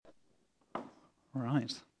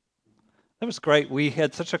Right. That was great. We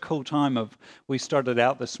had such a cool time we started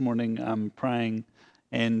out this morning praying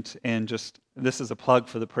and just, this is a plug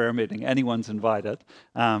for the prayer meeting. Anyone's invited.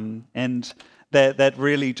 And that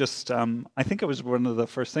really just, I think it was one of the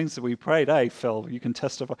first things that we prayed. Hey, Phil, you can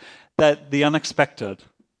testify. That the unexpected,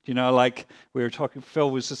 like we were talking,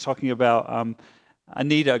 Phil was just talking about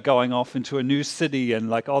Anita going off into a new city and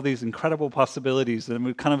like all these incredible possibilities. And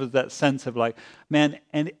we kind of have that sense of like, man,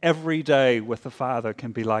 and every day with the Father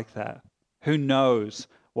can be like that. Who knows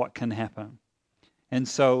what can happen? And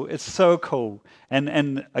so it's so cool.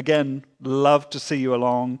 And again, love to see you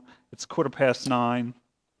along. It's 9:15.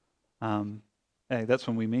 Hey, that's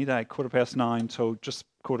when we meet, 9:15 till just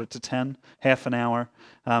 9:45, half an hour.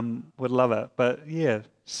 Would love it. But yeah,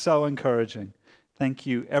 so encouraging. Thank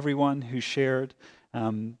you, everyone who shared.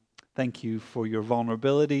 Thank you for your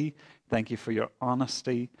vulnerability. Thank you for your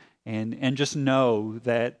honesty. And just know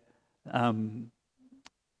that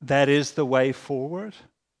that is the way forward.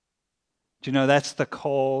 Do you know that's the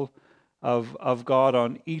call of God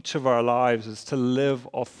on each of our lives, is to live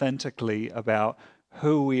authentically about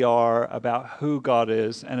who we are, about who God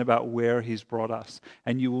is, and about where He's brought us.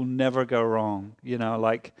 And you will never go wrong.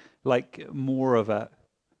 Like more of it.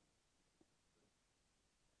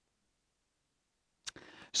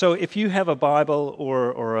 So if you have a Bible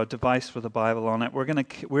or a device with a Bible on it,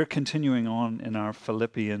 we're continuing on in our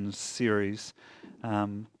Philippians series.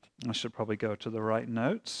 I should probably go to the right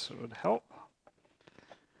notes. It would help.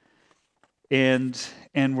 And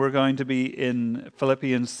we're going to be in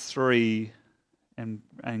Philippians 3 and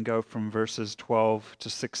go from verses 12 to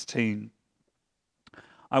 16.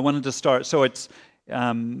 I wanted to start. So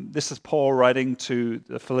this is Paul writing to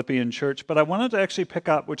the Philippian church, but I wanted to actually pick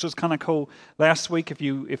up, which was kind of cool. Last week, if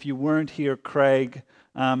you weren't here, Craig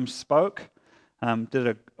spoke,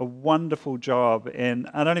 did a wonderful job, and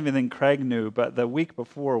I don't even think Craig knew, but the week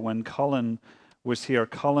before when Colin was here,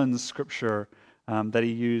 Colin's scripture that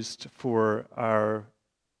he used for our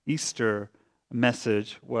Easter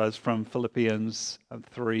message was from Philippians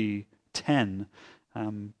 3:10.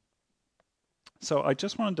 So I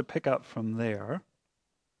just wanted to pick up from there,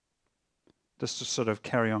 just to sort of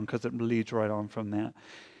carry on, because it leads right on from that.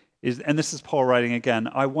 And this is Paul writing again.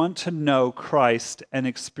 I want to know Christ and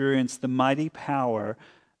experience the mighty power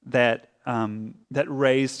that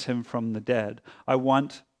raised him from the dead. I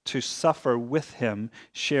want to suffer with him,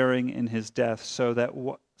 sharing in his death, so that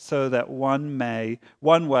one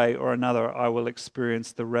way or another I will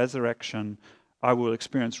experience the resurrection. I will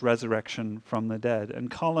experience resurrection from the dead. And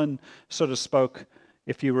Colin sort of spoke,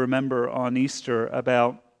 if you remember, on Easter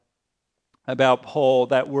about Paul.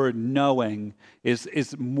 That word knowing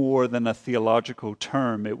is more than a theological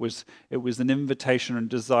term. It was an invitation and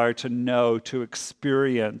desire to know, to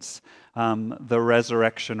experience the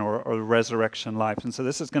resurrection or the resurrection life. And so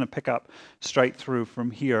this is going to pick up straight through from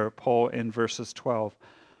here, Paul in verses 12.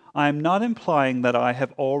 I am not implying that I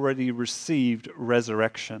have already received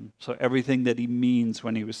resurrection. So everything that he means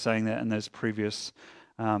when he was saying that in those previous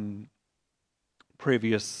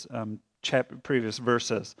verses,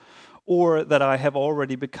 or that I have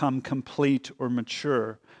already become complete or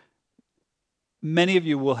mature. Many of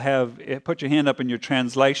you will have, put your hand up in your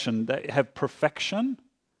translation, that have perfection.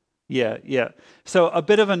 Yeah. So a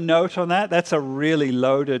bit of a note on that. That's a really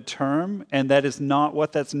loaded term, and that is not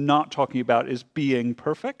what that's not talking about, is being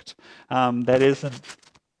perfect. That isn't.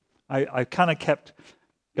 I kind of kept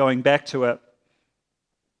going back to it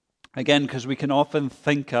again, because we can often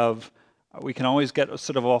think of, we can always get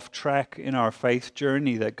sort of off track in our faith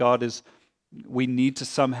journey that we need to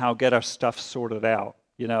somehow get our stuff sorted out,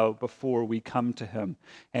 before we come to Him.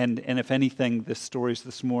 And if anything, the stories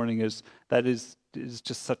this morning is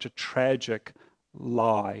just such a tragic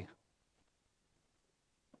lie.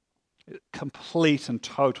 Complete and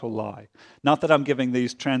total lie. Not that I'm giving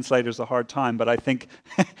these translators a hard time, but I think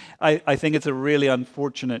I think it's a really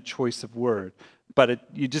unfortunate choice of word. But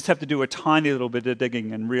you just have to do a tiny little bit of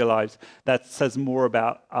digging and realize that says more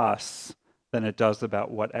about us than it does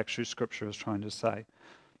about what actually Scripture is trying to say.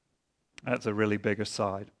 That's a really big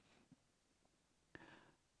aside.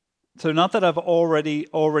 So not that I've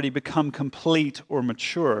already become complete or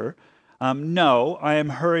mature. No, I am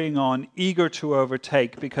hurrying on, eager to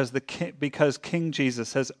overtake, because King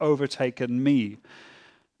Jesus has overtaken me.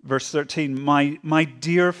 Verse 13, my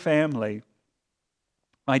dear family,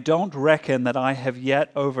 I don't reckon that I have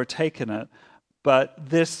yet overtaken it, but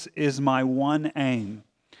this is my one aim,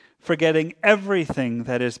 forgetting everything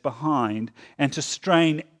that is behind and to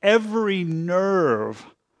strain every nerve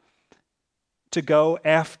to go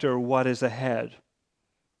after what is ahead.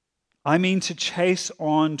 I mean to chase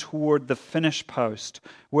on toward the finish post,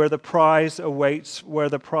 where the prize awaits, where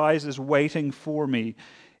the prize is waiting for me,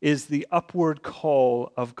 is the upward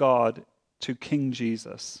call of God to King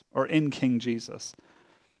Jesus, or in King Jesus.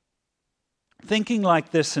 Thinking like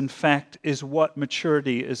this, in fact, is what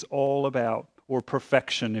maturity is all about, or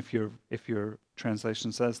perfection, if your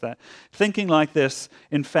translation says that. Thinking like this,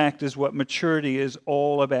 in fact, is what maturity is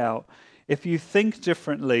all about. If you think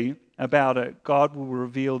differently about it, God will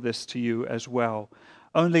reveal this to you as well.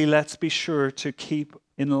 Only let's be sure to keep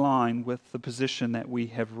in line with the position that we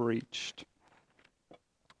have reached.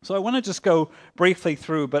 So I want to just go briefly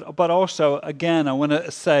through, but also, again, I want to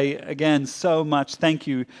say, again, so much thank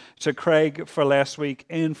you to Craig for last week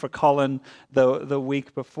and for Colin the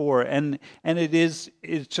week before. And it's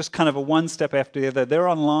just kind of a one step after the other. They're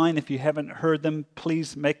online. If you haven't heard them,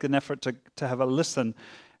 please make an effort to have a listen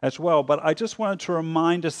as well. But I just wanted to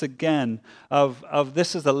remind us again of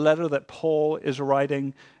this is a letter that Paul is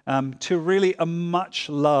writing to really a much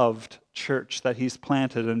loved church that he's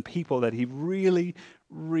planted and people that he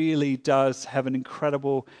really does have an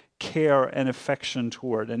incredible care and affection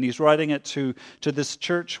toward. And he's writing it to this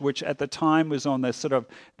church, which at the time was on the sort of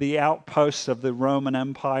the outposts of the Roman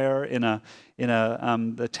Empire in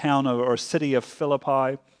the town or city of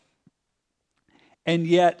Philippi. And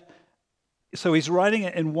yet, so he's writing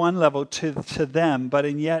it in one level to them, but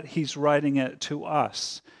and yet he's writing it to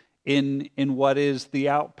us in what is the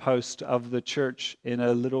outpost of the church in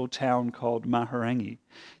a little town called Mahurangi.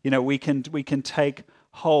 You know, we can take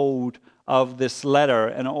hold of this letter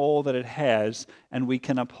and all that it has, and we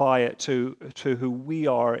can apply it to who we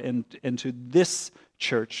are and to this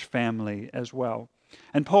church family as well.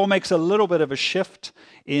 And Paul makes a little bit of a shift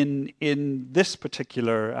in this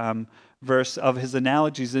particular verse of his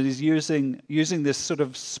analogies, and he's using this sort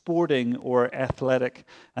of sporting or athletic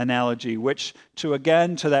analogy, which to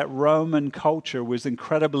that Roman culture was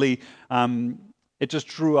incredibly, it just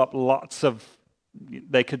drew up lots of,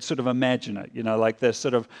 they could sort of imagine it, you know, like the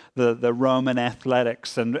sort of the Roman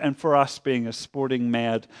athletics, and for us being a sporting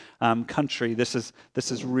mad country, this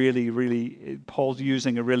is really Paul's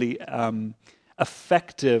using a really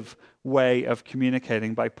effective way of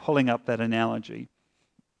communicating by pulling up that analogy.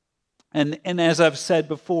 And as I've said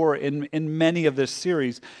before in many of this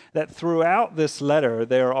series, that throughout this letter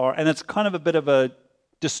there are, and it's kind of a bit of a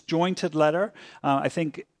disjointed letter. I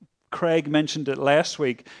think Craig mentioned it last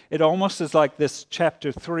week. It almost is like this chapter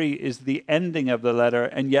 3 is the ending of the letter,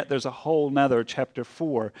 and yet there's a whole nother chapter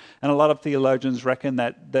 4. And a lot of theologians reckon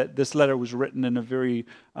that this letter was written in a very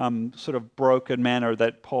sort of broken manner,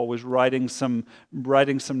 that Paul was writing some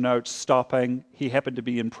notes, stopping. He happened to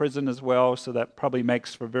be in prison as well, so that probably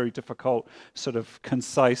makes for very difficult sort of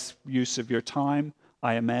concise use of your time,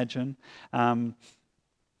 I imagine.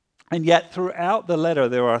 And yet throughout the letter,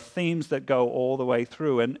 there are themes that go all the way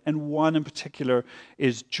through. And one in particular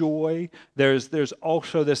is joy. There's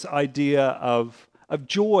also this idea of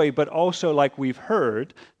joy, but also, like we've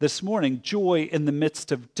heard this morning, joy in the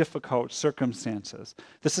midst of difficult circumstances.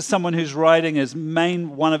 This is someone who's writing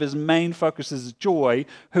one of his main focuses is joy,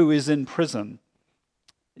 who is in prison.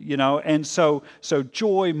 You know, and so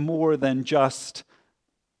joy more than just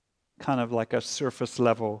kind of like a surface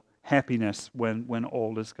level happiness when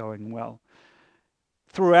all is going well.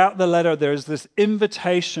 Throughout the letter, there's this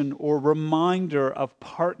invitation or reminder of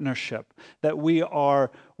partnership, that we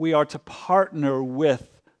are to partner with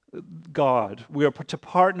God. We are to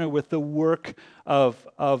partner with the work of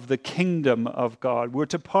the kingdom of God. We're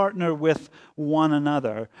to partner with one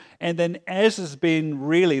another. And then, as has been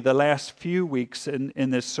really the last few weeks in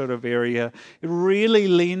this sort of area, really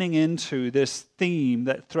leaning into this theme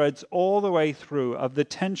that threads all the way through of the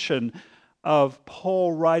tension of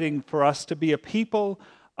Paul writing for us to be a people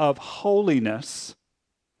of holiness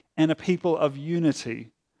and a people of unity.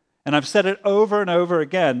 And I've said it over and over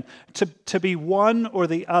again, to be one or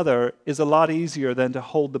the other is a lot easier than to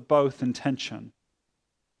hold the both in tension.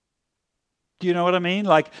 Do you know what I mean?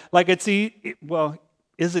 Like it's well,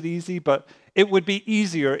 is it easy? But it would be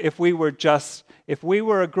easier if we were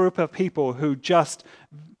a group of people who just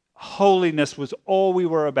holiness was all we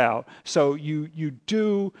were about. So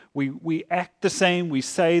we act the same, we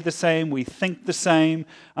say the same, we think the same.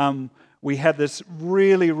 We have this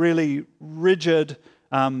really, really rigid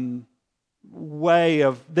way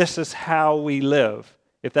of this is how we live.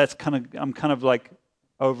 If that's I'm kind of like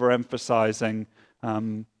overemphasizing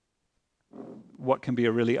what can be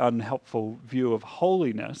a really unhelpful view of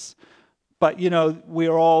holiness. But, you know,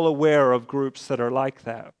 we're all aware of groups that are like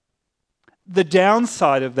that. The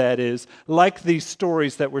downside of that is, like these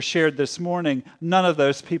stories that were shared this morning, none of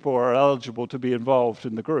those people are eligible to be involved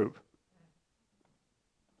in the group.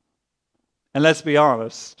 And let's be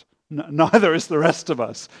honest, neither is the rest of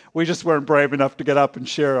us. We just weren't brave enough to get up and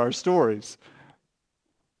share our stories.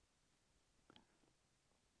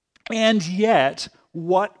 And yet,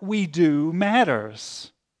 what we do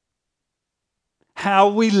matters. How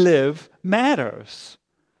we live matters.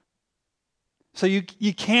 So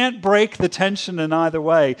you can't break the tension in either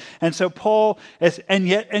way. And so Paul and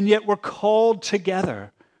yet we're called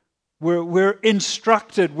together. We're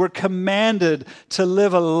instructed, we're commanded to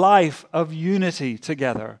live a life of unity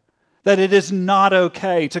together. That it is not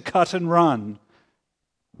okay to cut and run.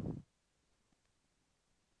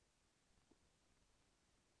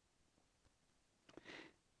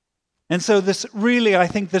 And so I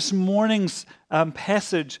think this morning's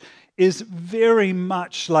passage is very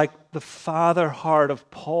much like the father heart of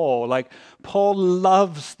Paul. Like, Paul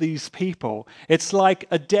loves these people. It's like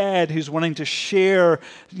a dad who's wanting to share,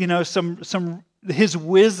 some his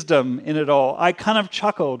wisdom in it all. I kind of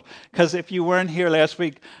chuckled because if you weren't here last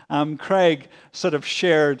week, Craig sort of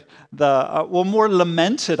shared more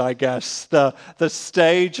lamented, I guess, the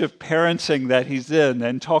stage of parenting that he's in,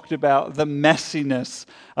 and talked about the messiness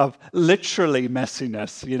of literally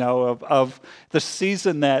messiness, of the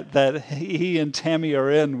season that he and Tammy are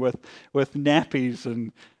in with nappies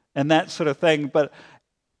and that sort of thing. But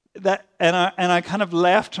I kind of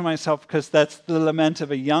laughed to myself because that's the lament of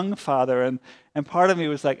a young father, and part of me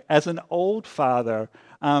was like, as an old father,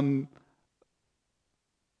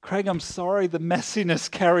 Craig, I'm sorry, the messiness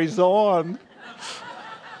carries on.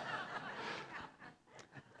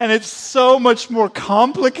 And it's so much more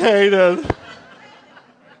complicated.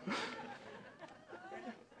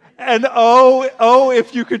 And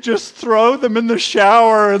if you could just throw them in the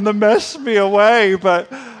shower and the mess be away, but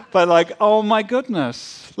like, oh my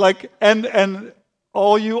goodness, like, and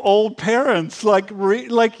all you old parents, I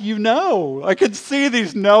could see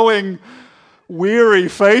these knowing, weary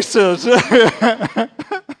faces.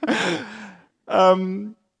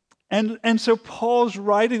 And so Paul's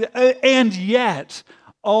writing, and yet,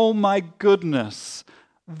 oh my goodness,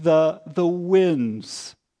 the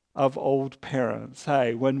wins of old parents.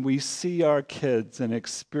 Hey, when we see our kids and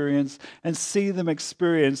see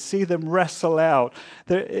them wrestle out,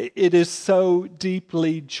 it is so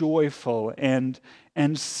deeply joyful and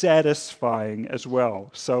satisfying as well.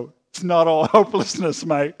 So it's not all hopelessness,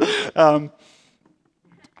 mate.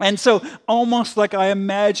 And so almost like I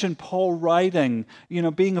imagine Paul writing,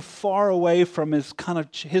 being far away from his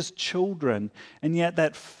children, and yet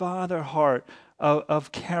that father heart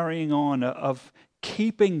of carrying on, of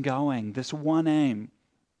keeping going, this one aim.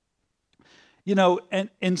 And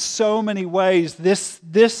in so many ways, this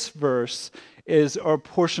verse or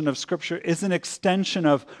portion of Scripture is an extension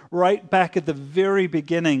of right back at the very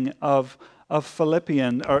beginning of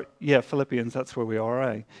Philippians, that's where we are,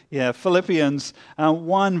 eh? Yeah, Philippians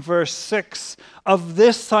 1 verse 6, of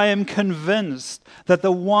this I am convinced that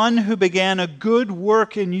the one who began a good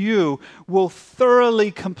work in you will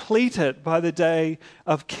thoroughly complete it by the day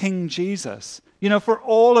of King Jesus. For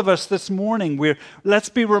all of us this morning, let's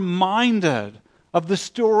be reminded of the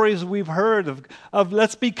stories we've heard of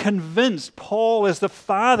let's be convinced. Paul, as the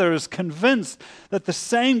father, is convinced that the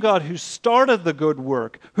same God who started the good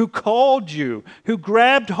work, who called you, who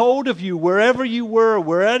grabbed hold of you wherever you were,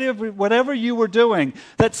 whatever you were doing,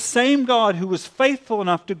 that same God who was faithful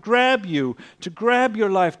enough to grab you, to grab your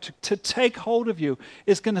life, to take hold of you,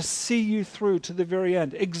 is going to see you through to the very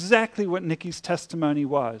end. Exactly what Nikki's testimony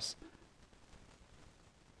was.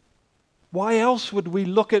 Why else would we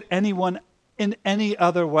look at anyone in any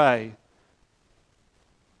other way?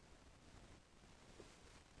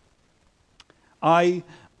 I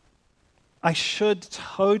should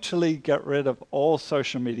totally get rid of all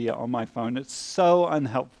social media on my phone. It's so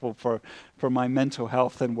unhelpful for my mental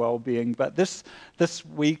health and well-being. But this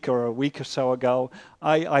week or a week or so ago,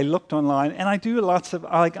 I looked online, and I do lots of,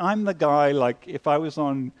 I'm the guy, if I was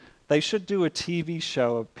on, they should do a TV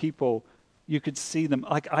show of people. You could see them,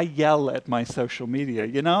 I yell at my social media,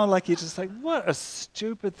 you're just like, what a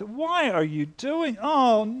stupid thing. Why are you doing?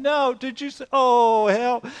 Oh, no, did you say, oh,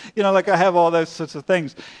 hell. I have all those sorts of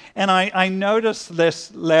things. And I noticed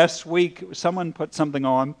this last week, someone put something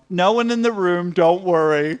on. No one in the room, don't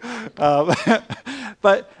worry.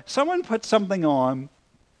 But someone put something on,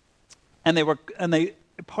 and they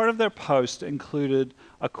part of their post included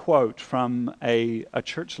a quote from a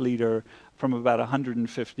church leader from about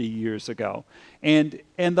 150 years ago. And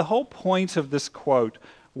the whole point of this quote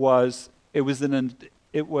was, it was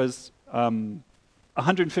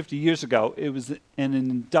 150 years ago, it was an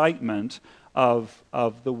indictment of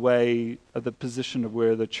the position of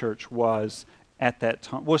where the church was at that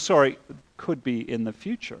time. Well, sorry, could be in the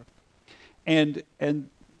future. And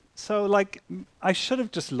so like, I should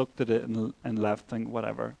have just looked at it and left, think,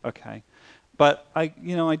 whatever, okay. But I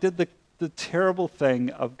did the terrible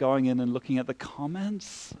thing of going in and looking at the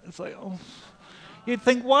comments. It's like, oh, you'd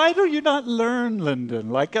think, why do you not learn,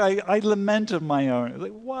 Lyndon? Like, I lamented my own.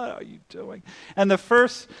 Like, what are you doing? And the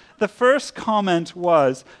first comment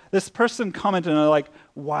was, this person commented, and they're like,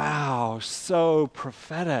 wow, so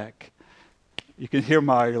prophetic. You can hear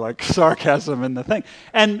my like sarcasm in the thing.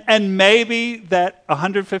 And maybe that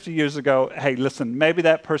 150 years ago, hey, listen, maybe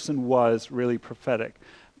that person was really prophetic.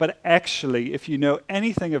 But actually, if you know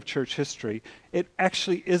anything of church history, it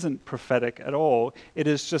actually isn't prophetic at all. It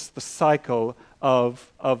is just the cycle of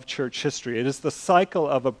church history. It is the cycle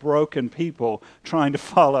of a broken people trying to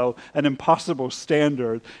follow an impossible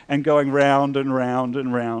standard and going round and round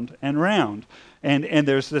and round and round. And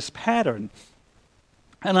there's this pattern.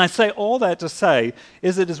 And I say all that to say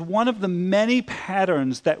is it is one of the many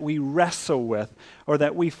patterns that we wrestle with or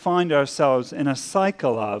that we find ourselves in a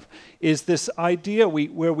cycle of, is this idea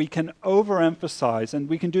where we can overemphasize, and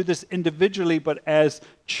we can do this individually, but as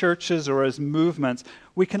churches or as movements,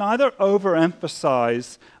 we can either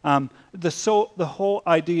overemphasize the whole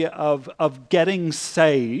idea of getting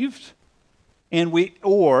saved,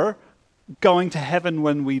 or going to heaven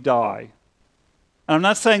when we die. And I'm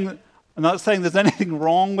not saying there's anything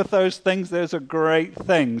wrong with those things. Those are great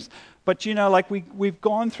things. But like we've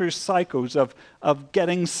gone through cycles of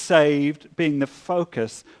getting saved being the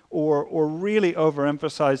focus, or really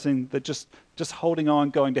overemphasizing that just holding on,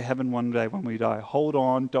 going to heaven one day when we die. Hold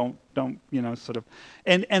on, don't sort of.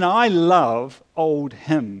 And I love old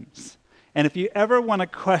hymns. And if you ever want to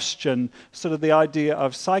question sort of the idea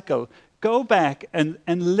of cycle, go back and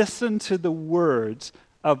listen to the words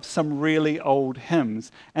of some really old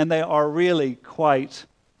hymns, and they are really quite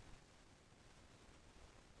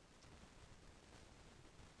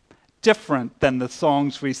different than the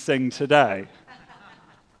songs we sing today.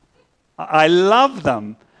 I love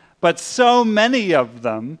them, but so many of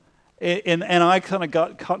them, and I kind of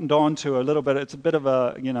got cottoned on to a little bit. It's a bit of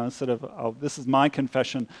a, this is my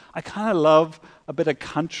confession. I kind of love a bit of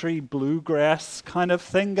country bluegrass kind of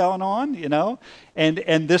thing going on,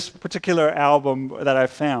 And this particular album that I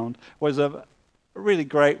found was a really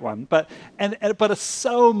great one. But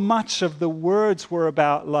so much of the words were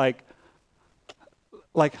about like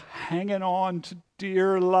hanging on to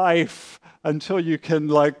dear life until you can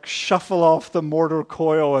like shuffle off the mortal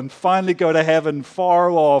coil and finally go to heaven far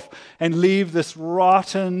off and leave this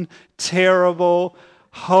rotten, terrible,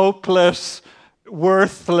 hopeless,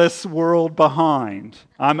 worthless world behind.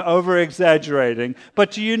 I'm over-exaggerating,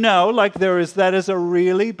 but that is a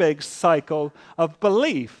really big cycle of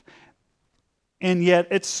belief. And yet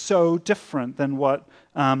it's so different than what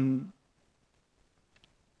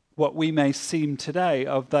we may seem today,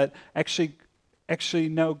 of that actually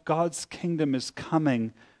no, God's kingdom is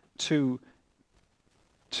coming to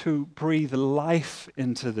breathe life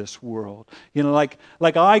into this world. Like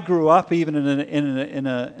I grew up even in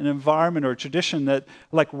an environment or a tradition that,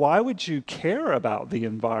 like, why would you care about the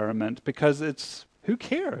environment? Because who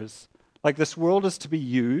cares? Like, this world is to be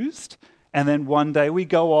used, and then one day we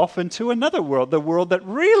go off into another world, the world that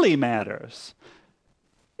really matters.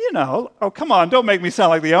 Oh, come on, don't make me sound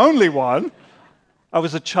like the only one. I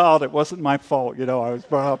was a child, it wasn't my fault, I was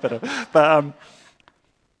brought up in it.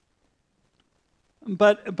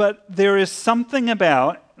 But there is something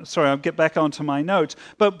about, sorry, I'll get back onto my notes,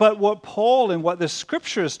 but what Paul and what the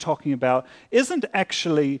scripture is talking about isn't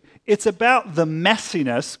actually, it's about the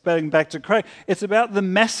messiness, getting back to Craig, it's about the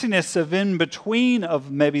messiness of in between of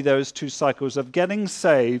maybe those two cycles of getting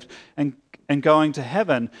saved and going to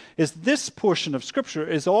heaven. Is this portion of scripture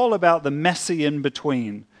is all about the messy in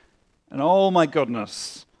between. And oh my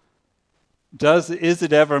goodness, is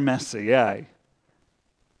it ever messy, eh?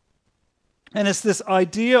 And it's this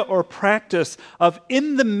idea or practice of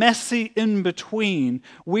in the messy in-between,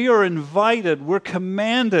 we are invited, we're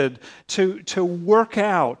commanded to work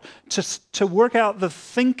out, to work out the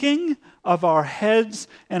thinking of our heads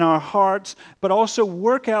and our hearts, but also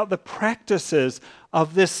work out the practices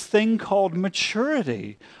of this thing called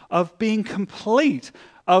maturity, of being complete,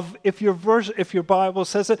 of, if your Bible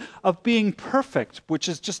says it, of being perfect, which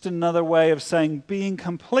is just another way of saying being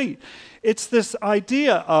complete. It's this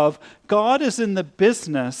idea of God is in the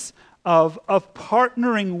business of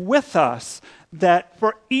partnering with us, that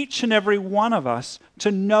for each and every one of us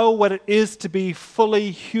to know what it is to be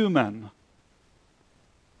fully human.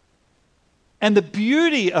 And the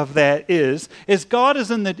beauty of that is God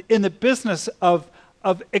is in the business of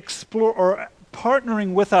explore or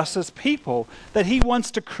partnering with us as people, that he wants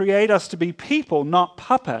to create us to be people, not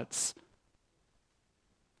puppets.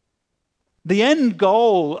 The end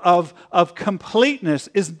goal of completeness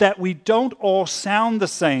is that we don't all sound the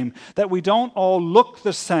same, that we don't all look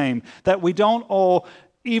the same, that we don't all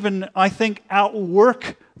even, I think,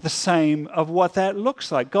 outwork the same of what that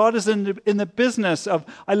looks like. God is in the business of,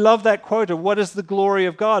 I love that quote of what is the glory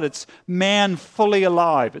of God? It's man fully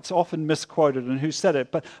alive. It's often misquoted, and who said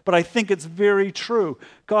it, but I think it's very true.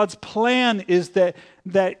 God's plan is that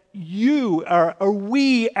you are, or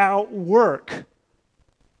we outwork.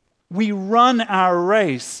 We run our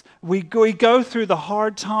race. We go through the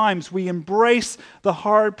hard times. We embrace the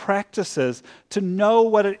hard practices to know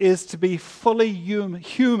what it is to be fully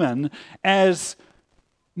human as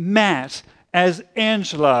Matt, as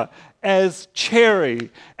Angela, as Cherry,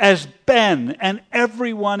 as Ben, and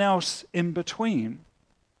everyone else in between.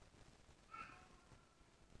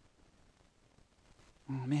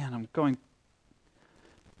 Oh man, I'm going.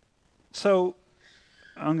 So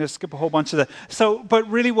I'm going to skip a whole bunch of that. But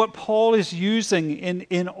really what Paul is using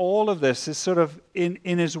in all of this is sort of in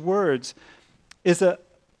his words is a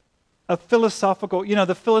philosophical,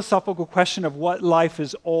 the philosophical question of what life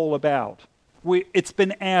is all about. It's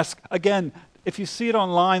been asked, again, if you see it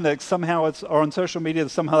online that somehow or on social media,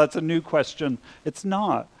 somehow that's a new question. It's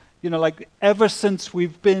not. Like ever since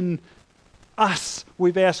we've been us,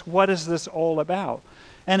 we've asked, what is this all about?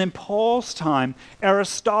 And in Paul's time,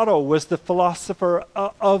 Aristotle was the philosopher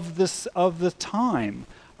of the time,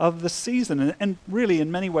 of the season, and really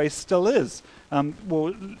in many ways still is. Well,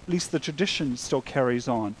 at least the tradition still carries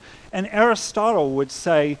on. And Aristotle would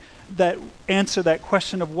say answer that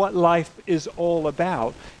question of what life is all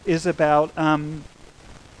about is about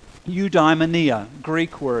eudaimonia,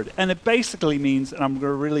 Greek word. And it basically means, and I'm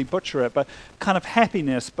going to really butcher it, but kind of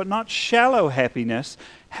happiness, but not shallow happiness.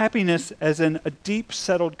 Happiness as in a deep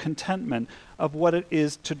settled contentment of what it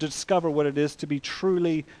is to discover what it is to be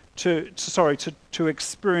truly, to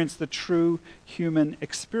experience the true human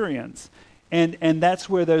experience. And that's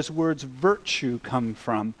where those words virtue come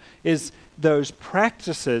from, is those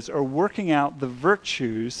practices or working out the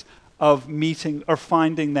virtues of meeting or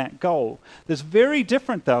finding that goal. This very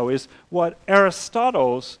different, though, is what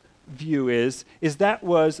Aristotle's view is that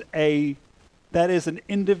is an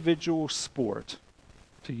individual sport,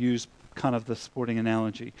 to use kind of the sporting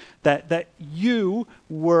analogy, that you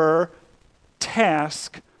were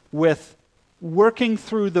tasked with working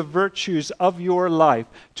through the virtues of your life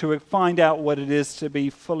to find out what it is to be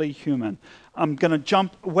fully human. I'm going to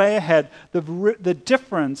jump way ahead. The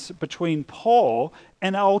difference between Paul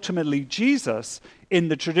and ultimately Jesus in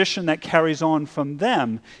the tradition that carries on from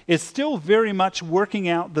them is still very much working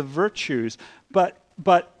out the virtues, but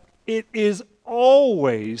it is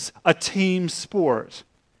always a team sport.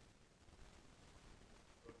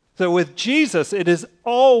 So with Jesus, it is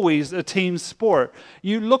always a team sport.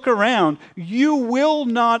 You look around, you will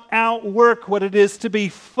not outwork what it is to be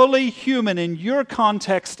fully human in your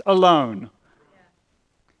context alone.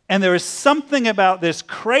 And there is something about this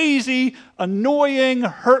crazy, annoying,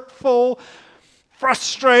 hurtful,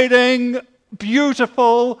 frustrating,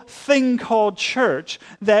 beautiful thing called church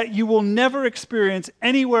that you will never experience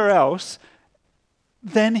anywhere else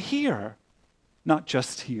than here. Not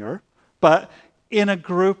just here, but in a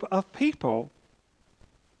group of people.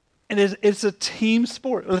 It's a team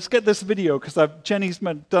sport. Let's get this video because Jenny's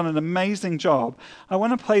done an amazing job. I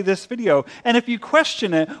want to play this video. And if you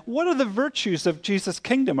question it, what are the virtues of Jesus'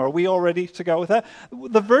 kingdom? Are we all ready to go with that?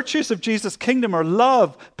 The virtues of Jesus' kingdom are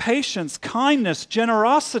love, patience, kindness,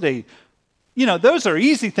 generosity. Those are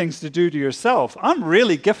easy things to do to yourself. I'm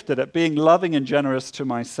really gifted at being loving and generous to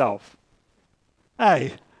myself.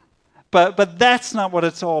 Hey, but that's not what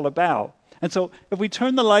it's all about. And so if we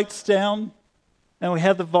turn the lights down and we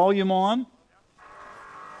have the volume on,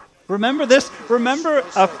 remember this? Remember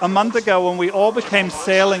a month ago when we all became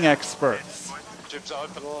sailing experts? It's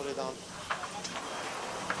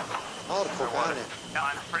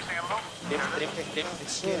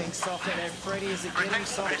getting softer there. Freddie, is it getting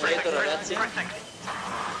softer? They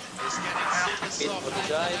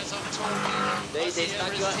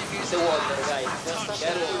stuck you in the water, guys.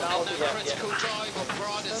 Careful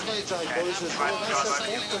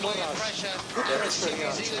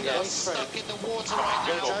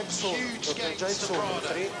now.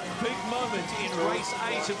 Big moment in race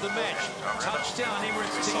 8 of the match. Touchdown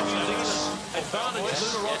Emirates Team New Zealand. Advantage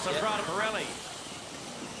Luna Rossa Prada Pirelli.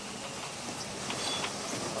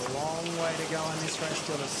 A long way to go in this race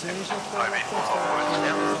still. As soon as you fall off the start,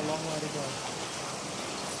 there's a long way to go.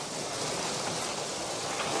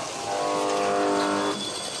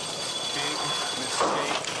 Big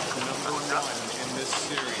mistake, number 1 in this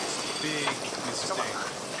series. Big mistake.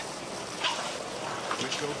 We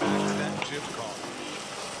go back to that jib call.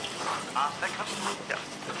 seconds? Yeah.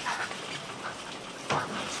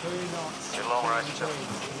 2 knots. Too long race, Not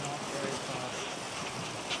very fast.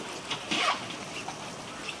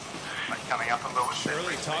 Mate, coming up a little bit.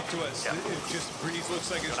 Shirley, talk to us. Yeah. It just Breeze looks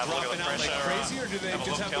like it's Wanna have a look dropping at out the like pressure, crazy, or do they have a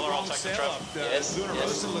just look, have the Keller, I'll wrong take the setup? Yes, Luna yes.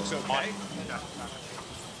 Rosa looks okay.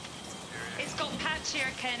 It's got patchier,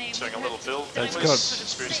 Kenny. Showing a little build. That's Anyways, good.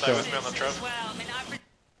 Spirit, stay with me on the trip. As well. I mean,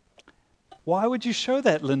 Why would you show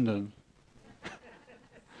that, Lyndon?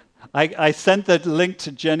 I sent the link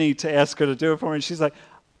to Jenny to ask her to do it for me, and she's like,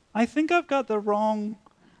 I think I've got the wrong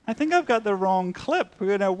clip.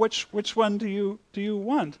 You know, which one do you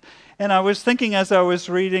want? And I was thinking as I was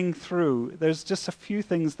reading through, there's just a few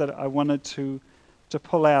things that I wanted to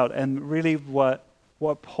pull out, and really what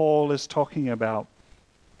Paul is talking about.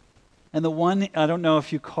 And the one, I don't know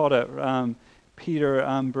if you caught it,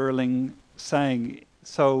 Peter Burling saying,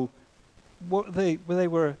 so they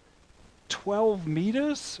were 12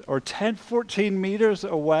 meters or 10, 14 meters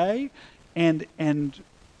away and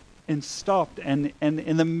stopped. And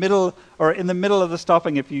in the middle of the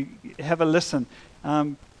stopping, if you have a listen,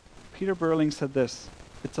 Peter Burling said this: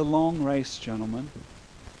 "It's a long race, gentlemen.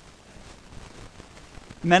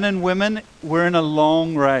 Men and women, we're in a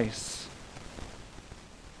long race.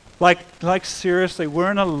 Like seriously,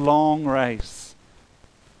 we're in a long race.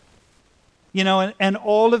 You know, and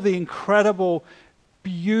all of the incredible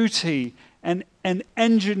beauty and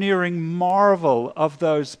engineering marvel of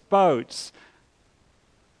those boats,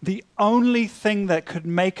 the only thing that could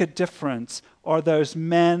make a difference are those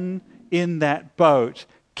men in that boat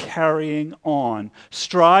carrying on,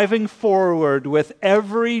 striving forward with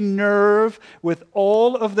every nerve, with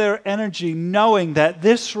all of their energy, knowing that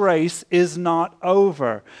this race is not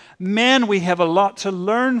over. Man, we have a lot to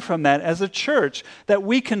learn from that as a church, that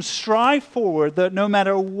we can strive forward, that no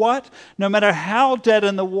matter what, no matter how dead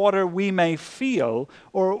in the water we may feel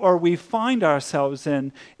or we find ourselves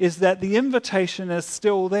in, is that the invitation is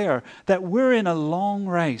still there, that we're in a long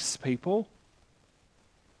race, people.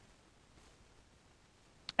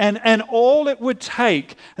 And all it would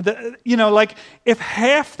take, like if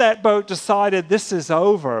half that boat decided this is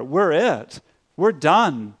over, we're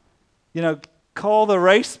done. Call the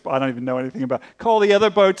race, I don't even know anything about, call the other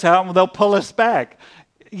boats out and they'll pull us back.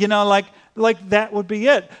 Like that would be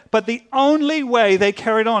it. But the only way they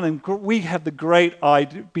carried on, and we have the great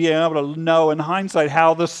idea, being able to know in hindsight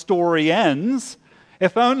how the story ends.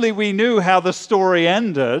 If only we knew how the story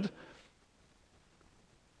ended.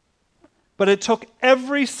 But it took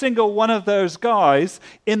every single one of those guys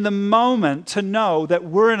in the moment to know that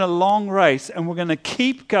we're in a long race and we're going to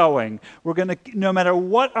keep going. We're going to, no matter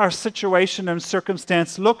what our situation and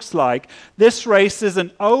circumstance looks like, this race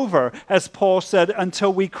isn't over, as Paul said,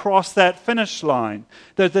 until we cross that finish line.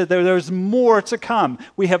 There's more to come.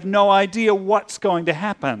 We have no idea what's going to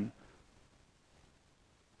happen.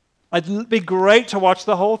 It'd be great to watch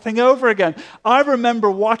the whole thing over again. I remember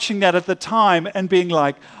watching that at the time and being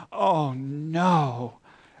like, oh no,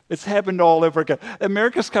 it's happened all over again.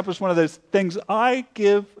 America's Cup is one of those things I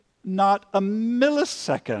give not a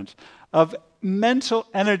millisecond of mental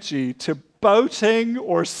energy to boating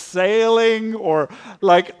or sailing or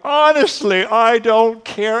honestly, I don't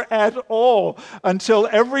care at all until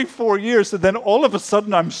every 4 years, and then all of a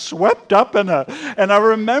sudden I'm swept up in it. And I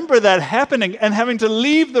remember that happening and having to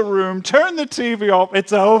leave the room, turn the TV off,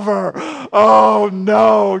 it's over. Oh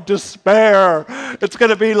no, despair. It's going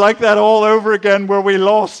to be like that all over again where we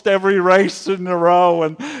lost every race in a row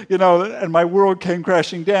and my world came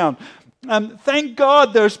crashing down. Thank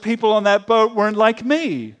God those people on that boat weren't like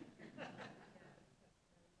me.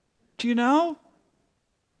 Do you know?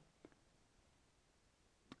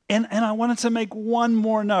 And I wanted to make one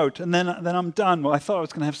more note, and then I'm done. Well, I thought I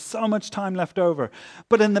was going to have so much time left over.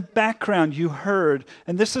 But in the background, you heard,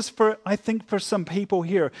 and this is I think for some people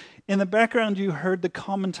here, in the background, you heard the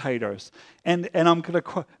commentators. And I'm going to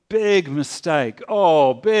quote, big mistake.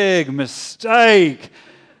 Oh, big mistake.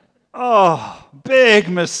 Oh, big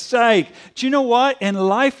mistake. Do you know what? In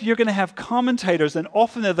life, you're going to have commentators, and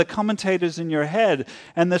often they're the commentators in your head.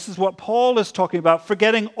 And this is what Paul is talking about.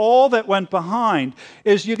 Forgetting all that went behind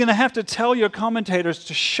is you're going to have to tell your commentators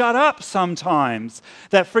to shut up sometimes.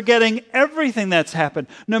 That forgetting everything that's happened,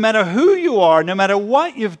 no matter who you are, no matter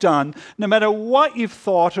what you've done, no matter what you've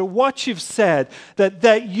thought or what you've said,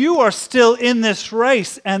 that you are still in this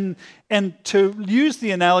race. And to use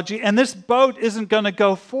the analogy, and this boat isn't going to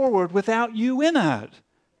go forward without you in it.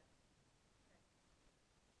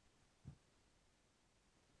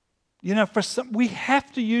 For some, we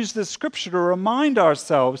have to use the scripture to remind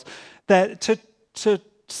ourselves that to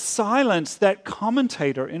silence that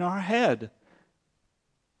commentator in our head.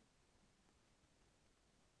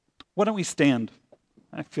 Why don't we stand?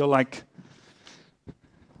 I feel like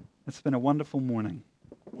it's been a wonderful morning.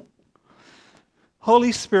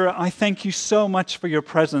 Holy Spirit, I thank you so much for your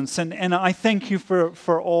presence, and I thank you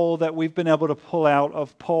for all that we've been able to pull out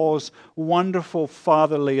of Paul's wonderful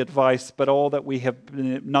fatherly advice, but all that we have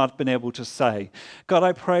not been able to say. God,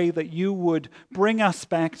 I pray that you would bring us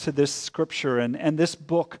back to this scripture and this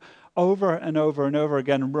book over and over and over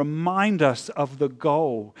again. Remind us of the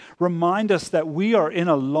goal. Remind us that we are in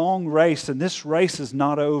a long race and this race is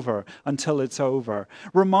not over until it's over.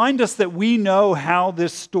 Remind us that we know how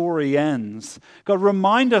this story ends. God,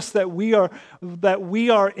 remind us that we are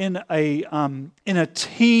in a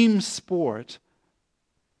team sport.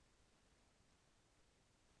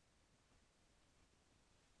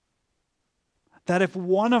 That if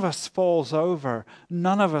one of us falls over,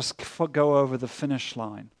 none of us go over the finish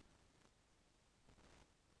line.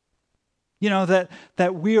 You know,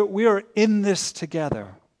 that we are in this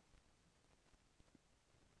together.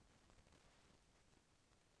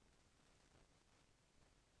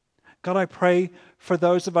 God, I pray for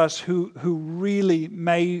those of us who really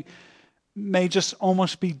may just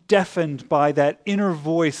almost be deafened by that inner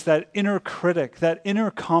voice, that inner critic, that inner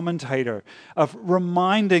commentator of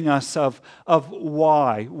reminding us of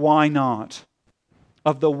why not,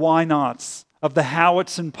 of the why nots, of the how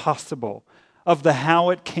it's impossible, of the how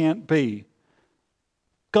it can't be.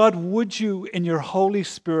 God, would you, in your Holy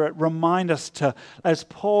Spirit, remind us to, as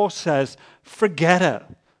Paul says, forget it,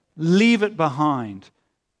 leave it behind,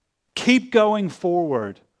 keep going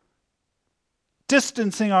forward,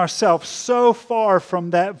 distancing ourselves so far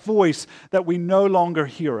from that voice that we no longer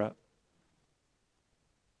hear it.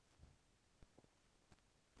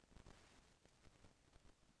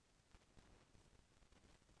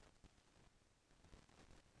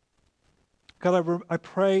 God, I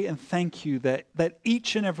pray and thank you that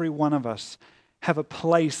each and every one of us have a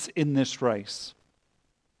place in this race.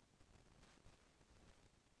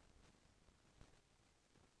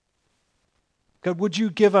 God, would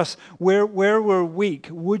you give us, where we're weak,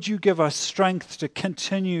 would you give us strength to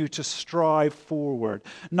continue to strive forward,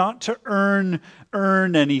 not to earn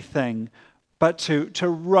anything, but to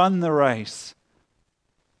run the race,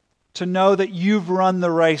 to know that you've run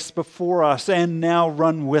the race before us and now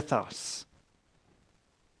run with us.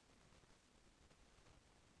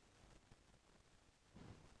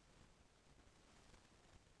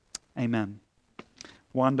 Amen.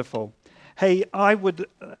 Wonderful. Hey, I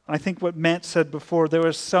think what Matt said before, there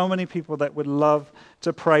are so many people that would love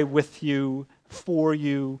to pray with you, for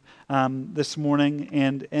you this morning.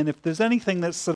 And if there's anything that's